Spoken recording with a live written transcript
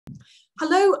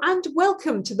Hello and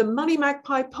welcome to the Money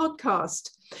Magpie Podcast.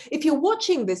 If you're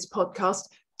watching this podcast,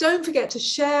 don't forget to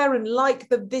share and like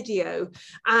the video.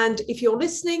 And if you're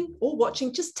listening or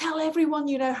watching, just tell everyone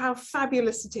you know how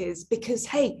fabulous it is, because,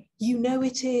 hey, you know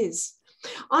it is.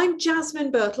 I'm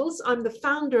Jasmine Birtles. I'm the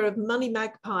founder of Money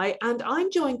Magpie, and I'm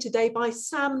joined today by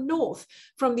Sam North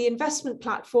from the investment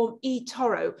platform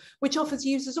eToro, which offers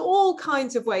users all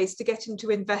kinds of ways to get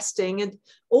into investing and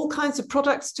all kinds of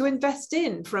products to invest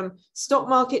in, from stock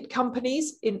market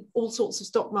companies in all sorts of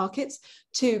stock markets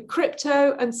to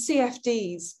crypto and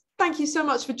CFDs. Thank you so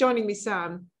much for joining me,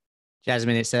 Sam.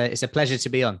 Jasmine, it's a pleasure to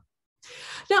be on.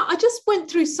 Now, I just went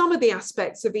through some of the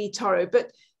aspects of eToro, but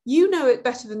you know it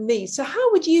better than me. So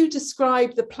how would you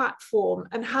describe the platform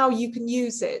and how you can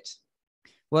use it?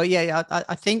 Well, yeah,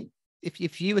 I think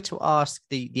if you were to ask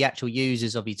the actual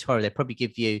users of eToro, they'd probably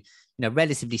give you,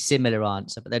 relatively similar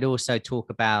answer, but they'd also talk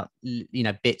about,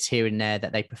 bits here and there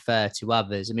that they prefer to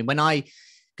others. I mean, when I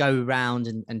go around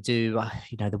and do,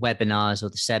 the webinars or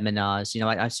the seminars,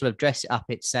 I sort of dress it up.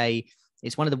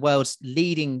 It's one of the world's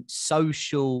leading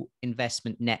social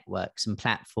investment networks and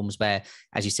platforms where,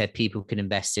 as you said, people can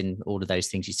invest in all of those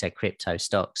things you said: crypto,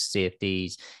 stocks,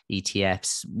 CFDs,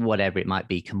 ETFs, whatever it might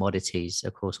be, commodities,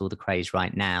 of course, all the craze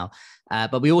right now.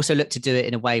 But we also look to do it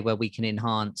in a way where we can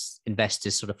enhance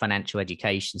investors' sort of financial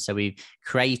education. So we've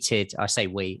created,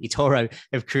 eToro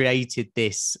have created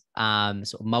this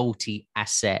sort of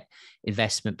multi-asset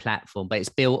investment platform, but it's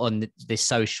built on this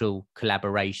social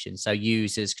collaboration. So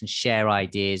users can share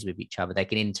ideas with each other. They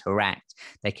can interact.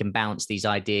 They can bounce these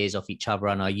ideas off each other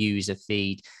on our user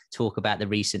feed, talk about the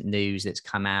recent news that's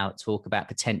come out, talk about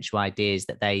potential ideas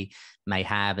that they may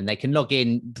have, and they can log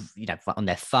in, on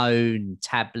their phone,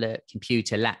 tablet,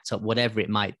 computer, laptop, whatever it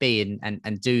might be,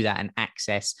 and do that and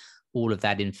access all of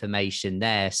that information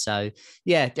there. So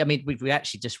yeah, I mean, we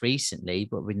actually just recently,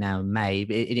 but we're now in May,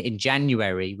 in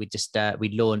January, we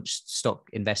launched stock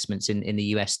investments in the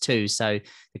US too. So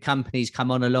the company's come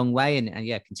on a long way and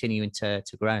continuing to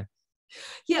grow.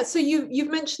 Yeah, so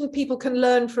you've mentioned people can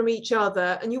learn from each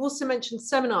other, and you also mentioned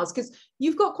seminars, because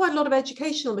you've got quite a lot of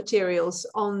educational materials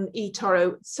on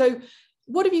eToro. So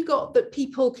what have you got that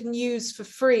people can use for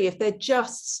free if they're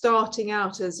just starting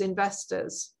out as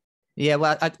investors? Yeah,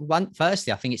 well,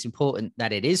 firstly, I think it's important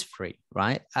that it is free,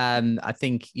 right? I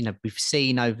think, we've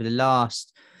seen over the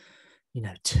last,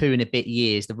 2 and a bit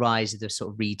years, the rise of the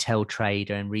sort of retail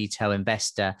trader and retail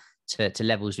investor to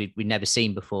levels we've never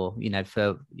seen before,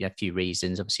 for a few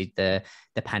reasons. Obviously, the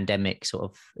pandemic sort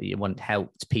of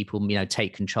helped people,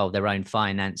 take control of their own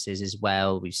finances as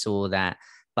well. We saw that.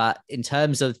 But in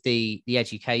terms of the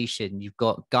education, you've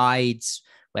got guides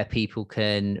where people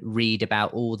can read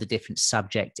about all the different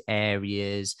subject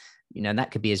areas. And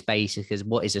that could be as basic as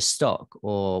what is a stock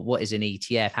or what is an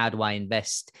ETF? How do I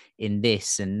invest in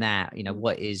this and that?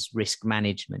 What is risk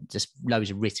management? Just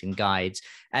loads of written guides.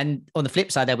 And on the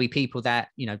flip side, there'll be people that,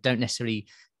 don't necessarily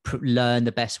learn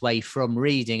the best way from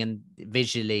reading, and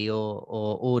visually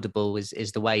or audible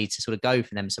is the way to sort of go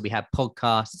for them. So we have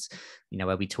podcasts,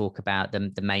 where we talk about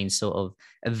the main sort of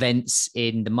events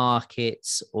in the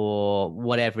markets or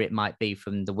whatever it might be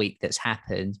from the week that's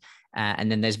happened.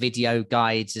 And then there's video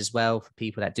guides as well for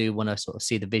people that do want to sort of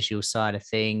see the visual side of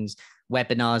things.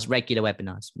 Webinars, regular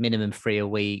webinars, minimum 3 a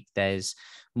week. There's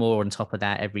more on top of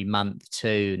that every month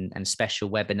too, and special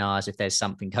webinars if there's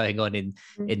something going on in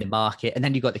the market. And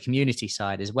then you've got the community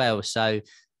side as well. So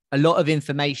a lot of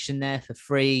information there for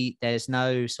free. There's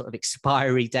no sort of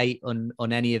expiry date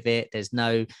on any of it. There's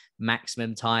no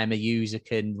maximum time a user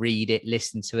can read it,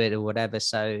 listen to it, or whatever.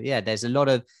 So yeah, there's a lot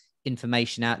of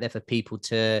information out there for people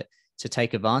to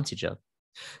take advantage of.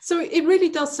 So it really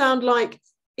does sound like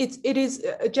it is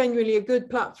genuinely a good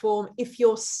platform if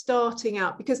you're starting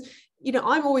out, because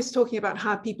I'm always talking about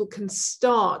how people can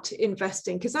start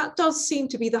investing, because that does seem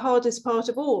to be the hardest part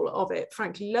of all of it.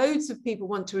 Frankly, loads of people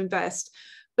want to invest,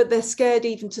 but they're scared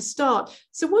even to start.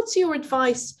 So what's your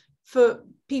advice for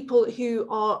people who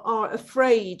are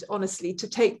afraid, honestly, to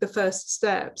take the first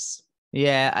steps?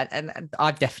 Yeah, and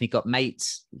I've definitely got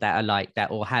mates that are like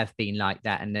that or have been like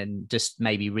that, and then just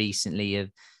maybe recently have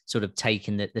sort of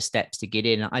taken the steps to get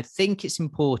in. I think it's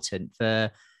important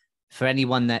for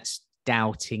anyone that's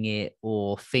doubting it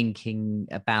or thinking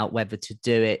about whether to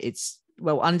do it.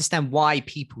 Understand why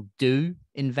people do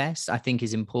invest, I think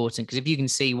is important, because if you can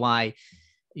see why,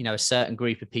 a certain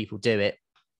group of people do it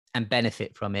and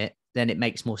benefit from it, then it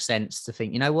makes more sense to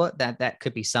think, that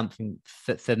could be something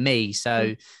for me.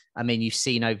 So, I mean, you've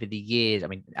seen over the years,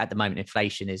 at the moment,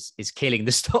 inflation is killing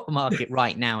the stock market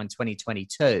right now in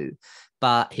 2022.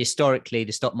 But historically,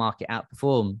 the stock market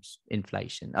outperforms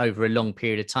inflation over a long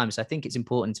period of time. So I think it's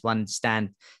important to understand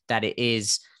that it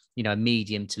is, a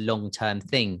medium to long-term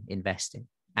thing, investing.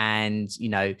 And,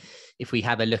 if we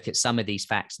have a look at some of these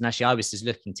facts, and actually I was just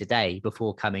looking today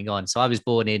before coming on. So I was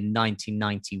born in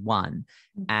 1991,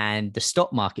 and the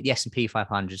stock market, the S&P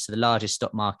 500, so the largest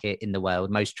stock market in the world,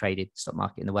 most traded stock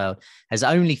market in the world, has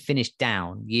only finished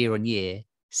down year on year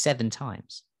 7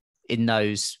 times in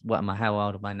those, how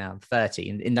old am I now? I'm 30.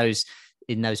 In those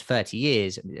 30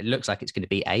 years, it looks like it's going to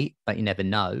be 8, but you never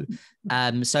know.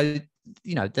 So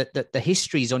the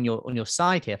history is on your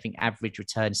side here. I think average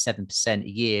return 7% a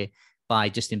year by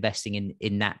just investing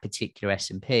in that particular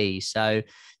S&P. So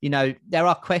there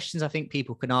are questions I think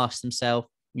people can ask themselves.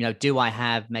 Do I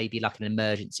have maybe like an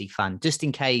emergency fund just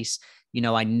in case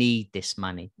I need this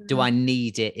money? Do I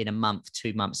need it in a month,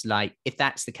 2 months? Like, if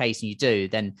that's the case and you do,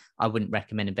 then I wouldn't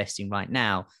recommend investing right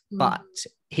now. But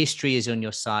history is on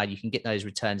your side. You can get those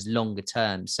returns longer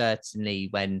term. Certainly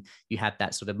when you have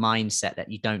that sort of mindset that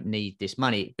you don't need this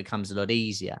money, it becomes a lot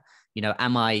easier.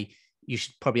 You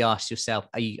should probably ask yourself,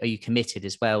 are you committed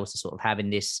as well to sort of having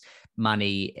this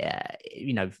money,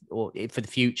 or for the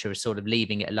future, sort of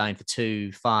leaving it alone for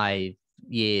 2-5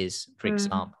 years, for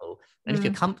example. And if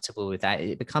you're comfortable with that,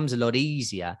 it becomes a lot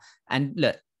easier. And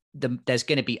look, there's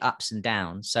going to be ups and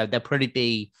downs. So there'll probably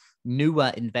be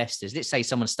newer investors. Let's say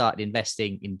someone started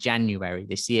investing in January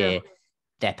this year.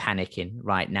 They're panicking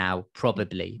right now,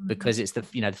 probably because it's the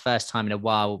first time in a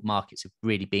while markets have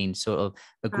really been sort of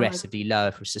aggressively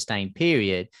lower for a sustained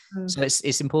period. So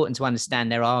it's important to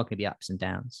understand there are going to be ups and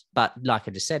downs. But like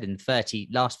I just said, in the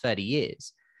last 30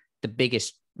 years, the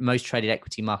biggest, most traded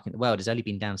equity market in the world has only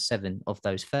been down 7 of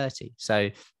those 30. So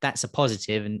that's a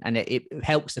positive, and it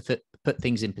helps to put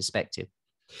things in perspective.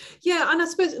 Yeah, and I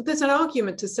suppose there's an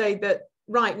argument to say that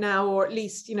right now, or at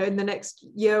least in the next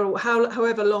year, or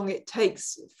however long it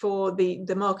takes for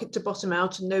the market to bottom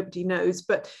out, and nobody knows,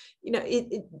 but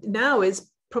it now is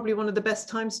probably one of the best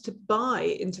times to buy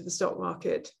into the stock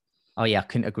market. Oh yeah, I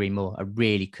couldn't agree more. I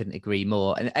really couldn't agree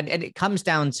more. And it comes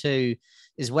down to,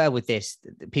 as well with this,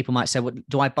 people might say, well,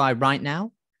 do I buy right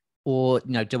now? Or,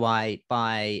 do I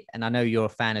buy, and I know you're a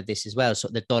fan of this as well,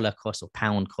 sort of the dollar cost or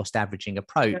pound cost averaging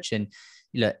approach. And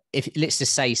look, if let's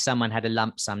just say someone had a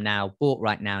lump sum now, bought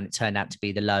right now, and it turned out to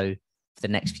be the low for the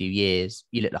next few years,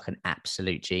 you look like an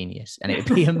absolute genius, and it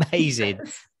would be amazing.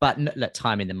 But look,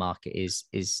 time in the market is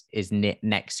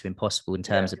next to impossible in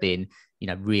terms of being,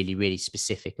 really, really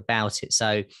specific about it.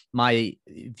 So my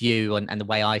view and the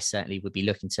way I certainly would be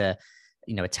looking to,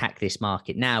 attack this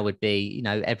market now would be,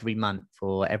 every month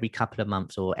or every couple of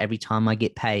months or every time I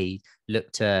get paid,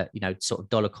 look to, sort of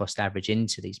dollar cost average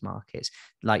into these markets.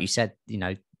 Like you said,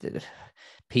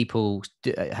 people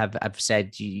have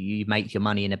said you make your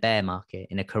money in a bear market,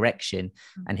 in a correction.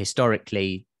 And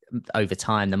historically, over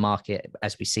time, the market,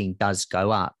 as we've seen, does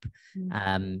go up.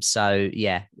 So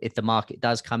yeah, if the market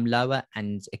does come lower,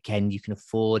 and again, you can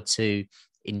afford to,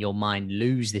 in your mind,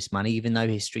 lose this money, even though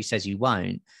history says you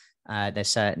won't, there's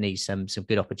certainly some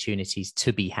good opportunities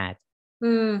to be had.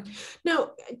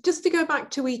 Now, just to go back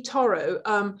to eToro,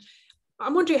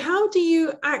 I'm wondering, how do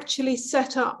you actually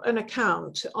set up an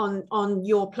account on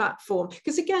your platform?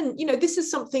 Because again, this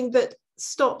is something that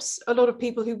stops a lot of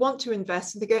people who want to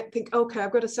invest, and they think, okay,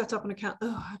 I've got to set up an account.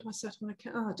 Oh, how do I set up an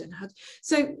account? Oh, I don't know how to.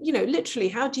 So, literally,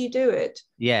 how do you do it?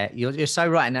 Yeah, you're so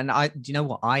right. And do you know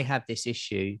what? I have this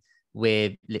issue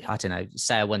with, I don't know,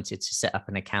 say I wanted to set up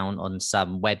an account on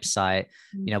some website,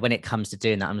 when it comes to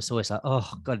doing that, I'm just always like,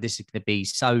 oh God, this is going to be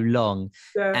so long.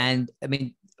 And I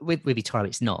mean, with eToro,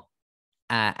 it's not.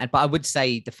 But I would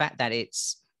say the fact that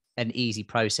it's an easy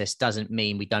process doesn't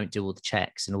mean we don't do all the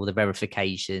checks and all the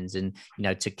verifications and,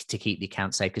 to keep the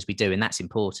account safe, because we do, and that's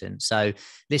important. So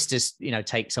let's just,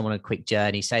 take someone on a quick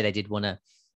journey, say they did want to,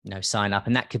 sign up,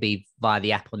 and that could be via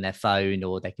the app on their phone,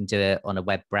 or they can do it on a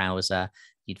web browser.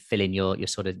 You'd fill in your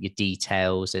sort of your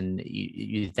details, and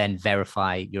you then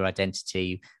verify your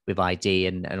identity with ID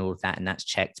and all of that. And that's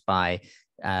checked by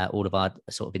all of our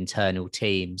sort of internal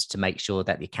teams to make sure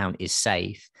that the account is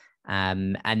safe.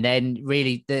 And then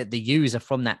really the user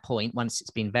from that point, once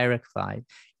it's been verified,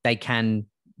 they can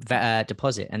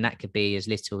deposit, and that could be as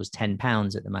little as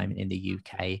 £10 at the moment in the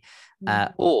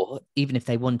UK. Or even if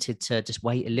they wanted to just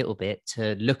wait a little bit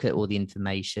to look at all the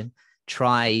information,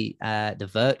 try the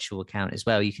virtual account as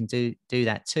well. You can do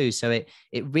that too. So it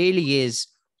really is,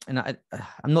 and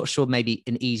I'm not sure maybe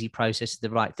an easy process is the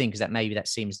right thing, because that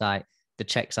seems like the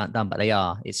checks aren't done, but they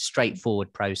are. It's a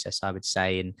straightforward process, I would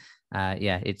say, and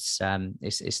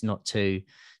it's not too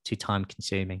time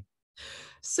consuming.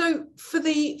 So for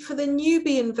the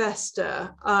newbie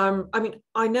investor, I mean,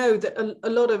 I know that a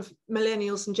lot of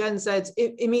millennials and Gen Zs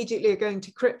immediately are going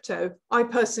to crypto. I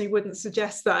personally wouldn't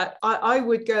suggest that. I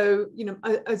would go,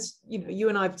 as you know, you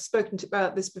and I have spoken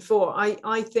about this before.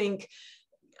 I think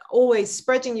always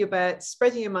spreading your bets,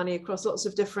 spreading your money across lots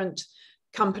of different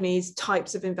companies,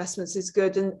 types of investments is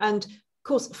good. And of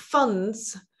course,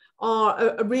 funds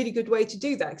are a really good way to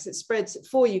do that because it spreads it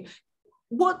for you.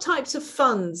 What types of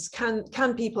funds can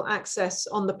people access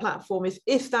on the platform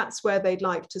if that's where they'd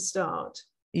like to start?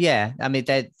 Yeah, I mean,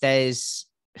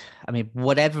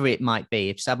 whatever it might be,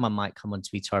 if someone might come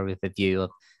onto eToro with a view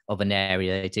of an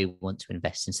area they do want to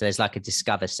invest in. So there's like a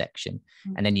discover section,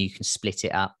 and then you can split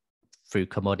it up through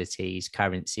commodities,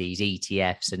 currencies,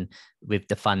 ETFs, and with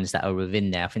the funds that are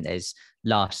within there. I think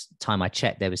last time I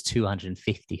checked, there was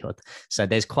 250 odd. So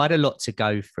there's quite a lot to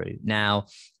go through. Now,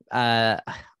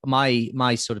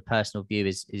 my sort of personal view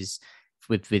is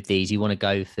with these, you want to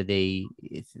go for the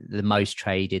most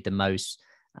traded, the most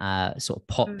sort of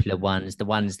popular ones, the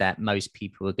ones that most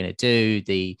people are going to do,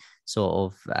 the sort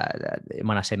of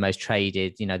when I say most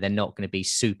traded, they're not going to be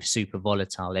super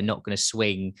volatile. They're not going to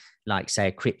swing like, say,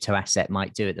 a crypto asset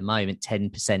might do at the moment,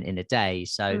 10% in a day.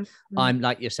 So I'm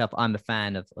like yourself, I'm a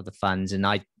fan of the funds, and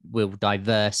I will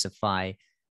diversify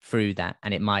through that.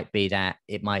 And it might be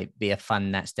a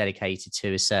fund that's dedicated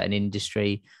to a certain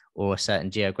industry or a certain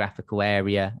geographical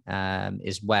area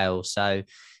as well. So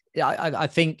I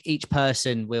think each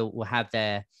person will have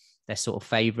their sort of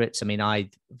favorites. I mean,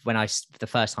 the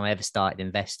first time I ever started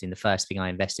investing, the first thing I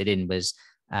invested in was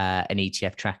an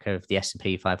ETF tracker of the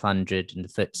S&P 500 and the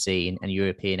FTSE and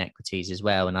European equities as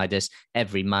well. And I just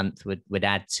every month would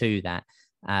add to that.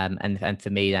 And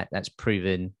for me, that's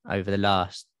proven over the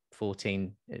last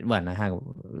 14, well, no, hang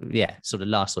on, yeah, sort of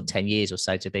last 10 years or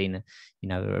so to being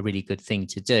a really good thing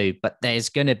to do. But there's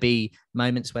going to be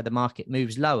moments where the market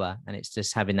moves lower, and it's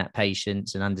just having that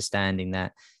patience and understanding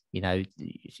that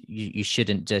you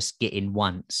shouldn't just get in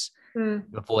once.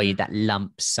 Avoid that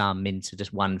lump sum into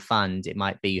just one fund. It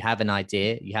might be you have an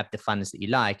idea, you have the funds that you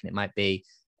like, and it might be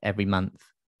every month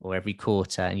or every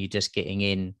quarter, and you're just getting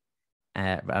in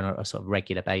on a sort of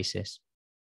regular basis.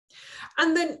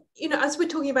 And then, as we're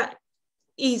talking about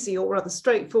easy or rather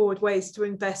straightforward ways to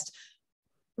invest,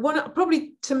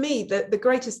 probably to me, the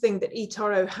greatest thing that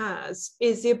eToro has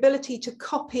is the ability to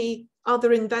copy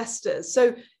other investors.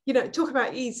 So, talk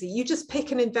about easy. You just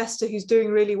pick an investor who's doing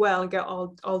really well and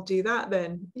go, I'll do that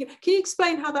then. Can you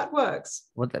explain how that works?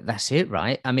 Well, that's it,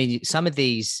 right? I mean, some of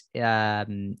these,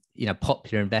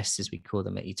 popular investors, we call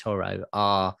them at eToro,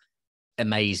 are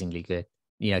amazingly good,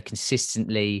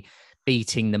 consistently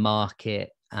beating the market,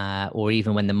 or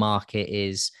even when the market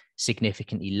is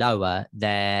significantly lower,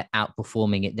 they're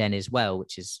outperforming it then as well,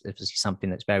 which is obviously something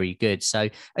that's very good. So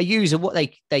a user, what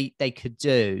they could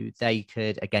do,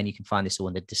 again, you can find this all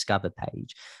on the Discover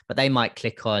page, but they might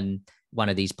click on one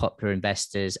of these popular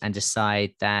investors and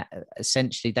decide that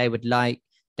essentially they would like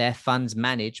their funds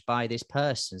managed by this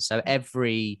person. So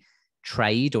every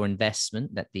trade or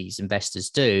investment that these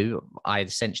investors do, I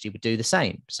essentially would do the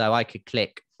same. So I could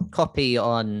click copy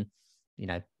on,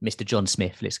 Mr. John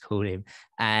Smith, let's call him,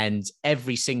 and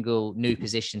every single new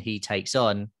position he takes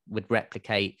on would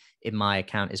replicate in my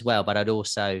account as well. But I'd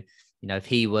also, if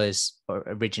he was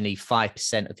originally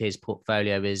 5% of his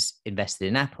portfolio is invested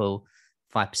in Apple,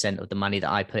 5% of the money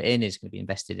that I put in is going to be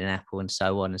invested in Apple, and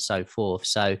so on and so forth.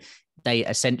 So they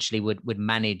essentially would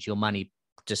manage your money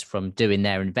just from doing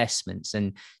their investments.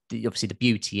 And obviously the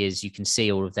beauty is you can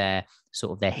see all of their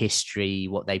sort of their history,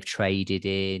 what they've traded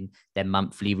in, their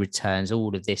monthly returns,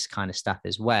 all of this kind of stuff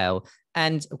as well.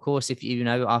 And of course, if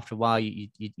after a while you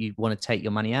want to take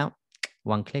your money out,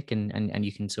 one click and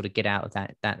you can sort of get out of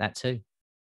that too.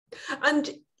 And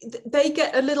they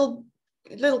get a little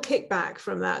kickback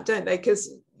from that, don't they? Because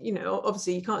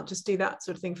obviously you can't just do that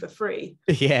sort of thing for free.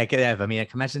 Yeah, I mean, I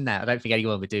can imagine that. I don't think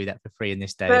anyone would do that for free in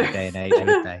this day and age,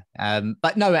 would they?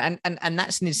 But no, and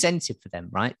that's an incentive for them,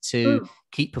 right? To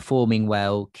keep performing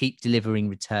well, keep delivering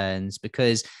returns.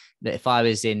 Because if I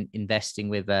was investing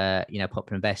with a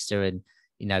popular investor and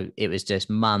it was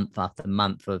just month after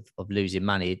month of losing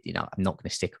money, I'm not going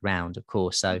to stick around, of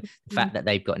course. So the fact that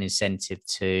they've got an incentive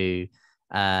to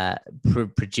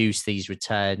produce these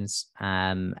returns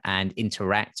and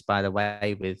interact, by the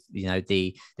way, with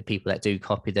the people that do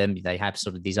copy them. They have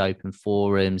sort of these open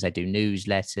forums, they do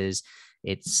newsletters.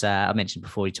 It's I mentioned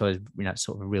before, it's sort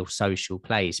of a real social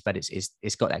place, but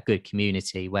it's got that good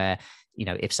community where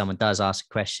if someone does ask a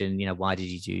question, why did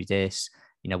you do this,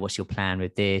 what's your plan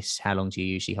with this, how long do you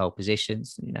usually hold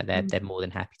positions, they're more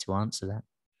than happy to answer that.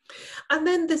 And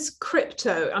then this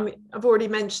crypto, I mean, I've already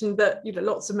mentioned that,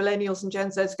 lots of millennials and Gen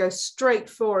Zs go straight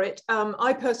for it.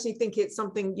 I personally think it's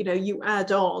something, you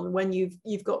add on when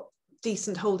you've got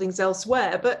decent holdings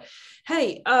elsewhere. But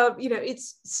hey,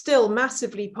 it's still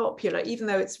massively popular, even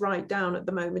though it's right down at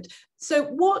the moment. So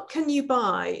what can you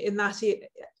buy in that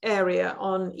area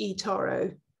on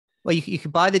eToro? Well, you can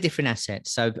buy the different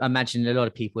assets. So I imagine a lot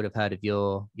of people would have heard of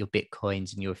your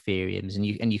Bitcoins and your Ethereums, and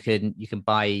you can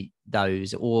buy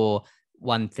those. Or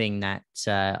one thing that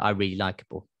I really like,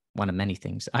 or one of many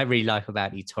things I really like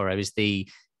about eToro is the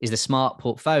smart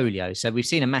portfolio. So we've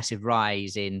seen a massive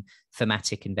rise in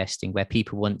thematic investing, where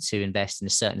people want to invest in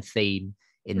a certain theme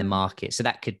in the market. So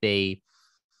that could be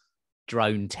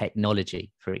drone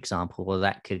technology, for example, or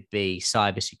that could be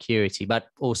cybersecurity. But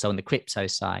also on the crypto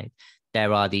side,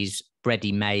 there are these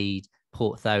ready-made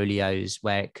portfolios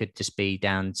where it could just be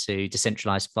down to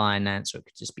decentralized finance, or it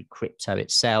could just be crypto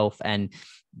itself. And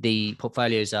the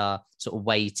portfolios are sort of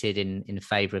weighted in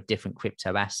favor of different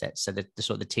crypto assets. So the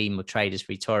sort of the team of traders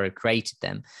for eToro created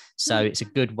them. So it's a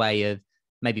good way of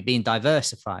maybe being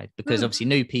diversified, because obviously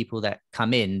new people that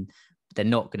come in, they're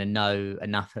not going to know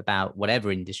enough about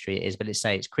whatever industry it is. But let's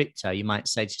say it's crypto, you might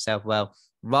say to yourself, well,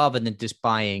 rather than just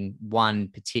buying one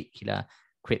particular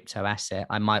crypto asset,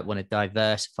 I might want to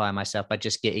diversify myself by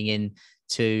just getting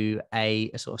into a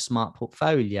sort of smart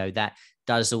portfolio that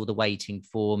does all the weighting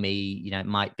for me.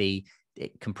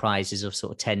 It comprises of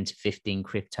sort of 10 to 15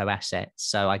 crypto assets.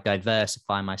 So I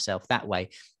diversify myself that way,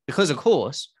 because of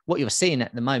course, what you're seeing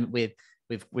at the moment with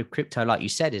crypto, like you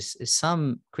said, is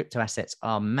some crypto assets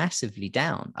are massively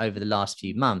down over the last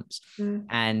few months,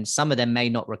 and some of them may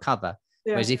not recover.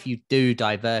 Yeah. Whereas if you do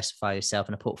diversify yourself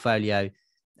in a portfolio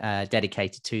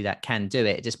dedicated to that can do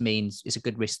it, it just means it's a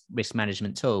good risk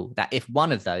management tool, that if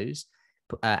one of those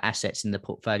assets in the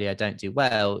portfolio don't do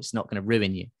well, it's not going to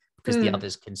ruin you, because the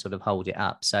others can sort of hold it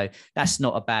up. So that's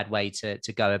not a bad way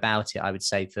to go about it, I would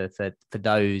say, for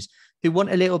those who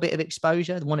want a little bit of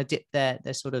exposure, want to dip their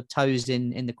sort of toes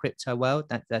in the crypto world.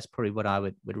 That's probably what I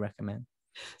would recommend.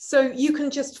 So you can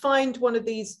just find one of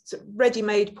these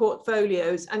ready-made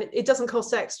portfolios, and it doesn't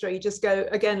cost extra. You just go,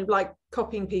 again, like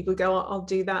copying people, go, I'll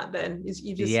do that then.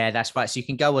 Yeah, that's right. So you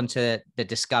can go onto the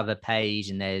Discover page,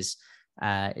 and there's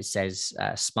it says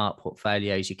smart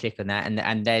portfolios. You click on that,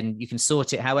 and then you can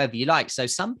sort it however you like. So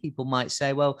some people might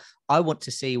say, well, I want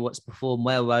to see what's performed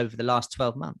well over the last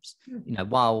 12 months.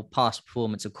 While past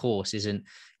performance, of course, isn't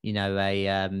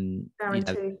a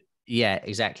guarantee. Yeah,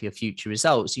 exactly, of future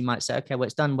results. You might say, okay, well,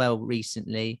 it's done well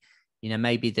recently.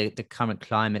 Maybe the current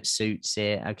climate suits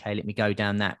it. Okay, let me go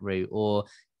down that route. Or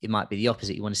it might be the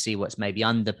opposite. You want to see what's maybe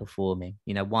underperforming.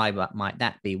 Why might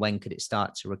that be? When could it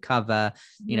start to recover?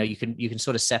 You can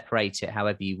sort of separate it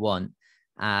however you want.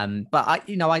 But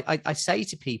I say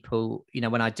to people,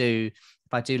 when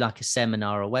if I do like a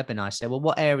seminar or a webinar, I say, well,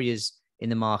 what areas in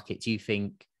the market do you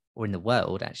think, or in the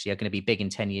world actually, are going to be big in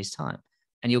 10 years' time?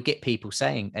 And you'll get people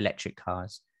saying electric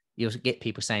cars. You'll get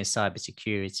people saying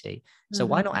cybersecurity. So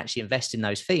why not actually invest in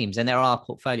those themes? And there are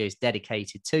portfolios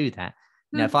dedicated to that.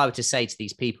 If I were to say to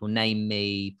these people, name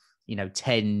me,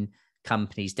 10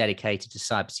 companies dedicated to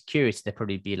cybersecurity, they'd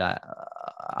probably be like,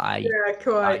 I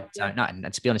don't know.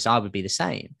 And to be honest, I would be the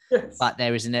same. Yes. But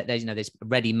there's a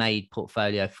ready-made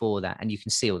portfolio for that. And you can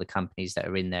see all the companies that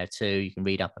are in there too. You can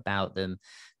read up about them.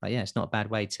 But yeah, it's not a bad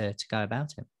way to go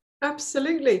about it.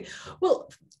 Absolutely.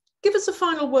 Well, give us a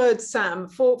final word, Sam,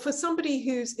 for somebody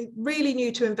who's really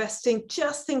new to investing,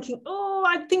 just thinking, oh,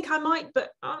 I think I might, but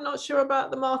I'm not sure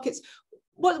about the markets.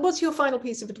 What's your final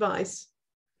piece of advice?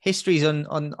 History's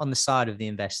on the side of the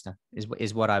investor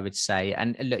is what I would say.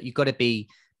 And look, you've got to be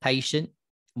patient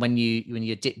when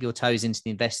you dip your toes into the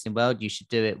investing world. You should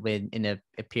do it in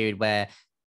a period where,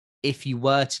 if you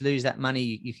were to lose that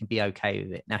money, you can be okay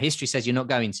with it. Now, history says you're not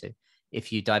going to.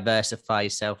 If you diversify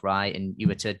yourself right, and you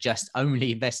were to just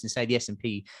only invest in, say, the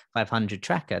S&P 500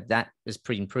 tracker, that has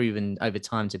proven over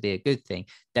time to be a good thing.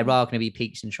 There are going to be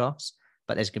peaks and troughs,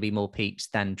 but there's going to be more peaks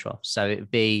than troughs. So it would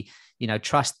be,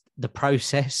 trust the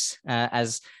process,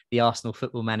 as the Arsenal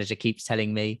football manager keeps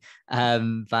telling me.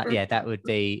 But yeah, that would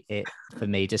be it for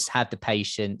me. Just have the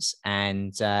patience,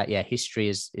 and history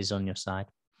is on your side.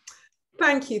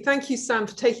 Thank you, Sam,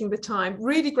 for taking the time.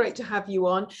 Really great to have you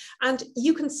on. And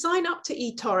you can sign up to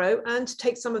eToro and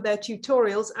take some of their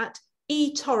tutorials at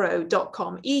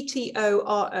eToro.com,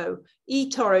 eToro,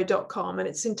 eToro.com, and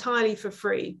it's entirely for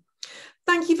free.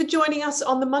 Thank you for joining us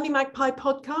on the Money Magpie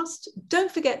podcast.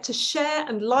 Don't forget to share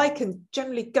and like and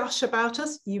generally gush about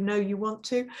us. You want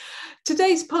to.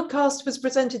 Today's podcast was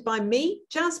presented by me,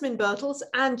 Jasmine Birtles,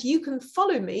 and you can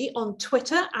follow me on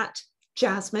Twitter at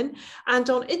Jasmine, and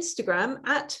on Instagram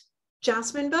at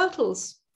Jasmine Birtles.